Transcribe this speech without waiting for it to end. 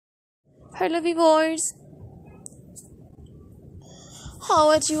Hello viewers, how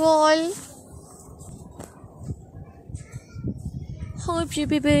are you all? Hope you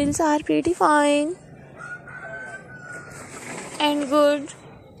people are pretty fine and good.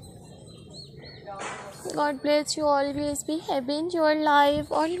 God bless you, always be happy in your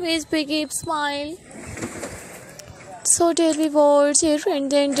life, always be keep smile. So dear viewers, dear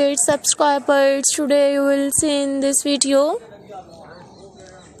friends and dear subscribers, today you will see in this video.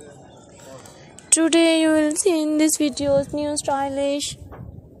 Today you will see in this video's new stylish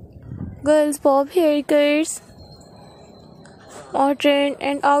girls bob haircuts, modern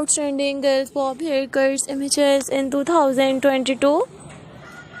and outstanding girls bob haircuts images in 2022.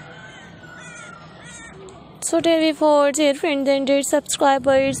 So dear viewers, dear friends and dear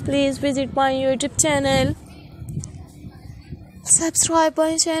subscribers, please visit my YouTube channel. Subscribe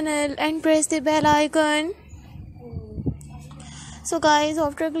my channel and press the bell icon. So guys,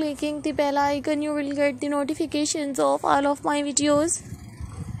 after clicking the bell icon, you will get the notifications of all of my videos.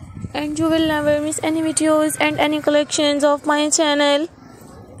 And you will never miss any videos and any collections of my channel.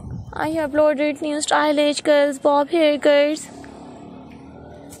 I have uploaded new stylish girls bob haircuts,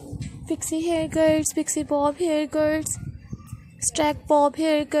 pixie haircuts, pixie bob haircuts, stack bob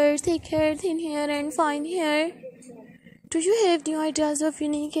haircuts, thick hair, thin hair and fine hair. Do you have new ideas of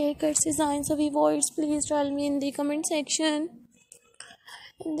unique haircuts designs of viewers? Please tell me in the comment section.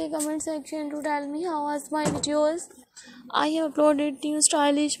 To tell me how was my videos. I have uploaded new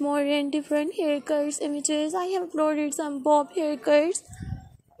stylish, more and different haircuts images. I have uploaded some bob haircuts.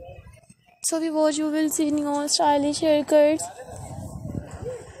 So viewers, you will see new stylish haircuts.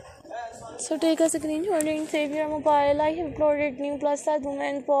 So take a screenshot and save your mobile. I have uploaded new plus size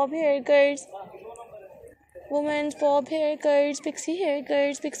women's bob haircuts, pixie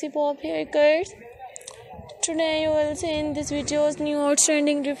haircuts, pixie bob haircuts. Today you will see in this video's new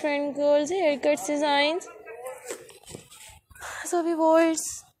outstanding different girls haircuts designs. So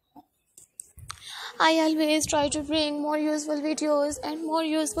viewers, I always try to bring more useful videos and more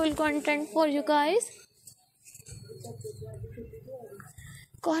useful content for you guys.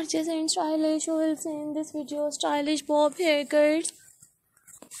 Gorgeous and stylish, you will see in this video stylish bob haircuts.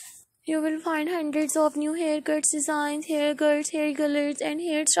 You will find hundreds of new haircuts designs, haircuts, hair colors and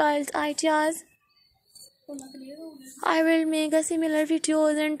hairstyles ideas. I will make a similar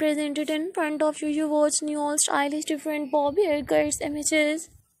videos and present it in front of you. You watch new stylish different bob haircuts images,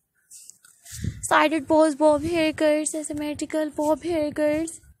 sided pose bob haircuts, asymmetrical bob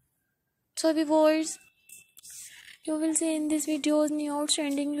haircuts. So viewers, you will see in this videos new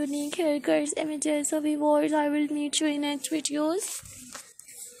outstanding unique haircuts images. So viewers, I will meet you in next videos.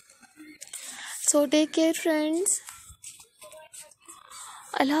 So take care friends.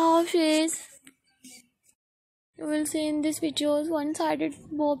 Allah Hafiz. You will see in this videos one-sided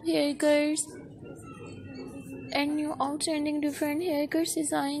bob haircuts and new outstanding different haircuts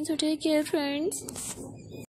designs. So take care friends.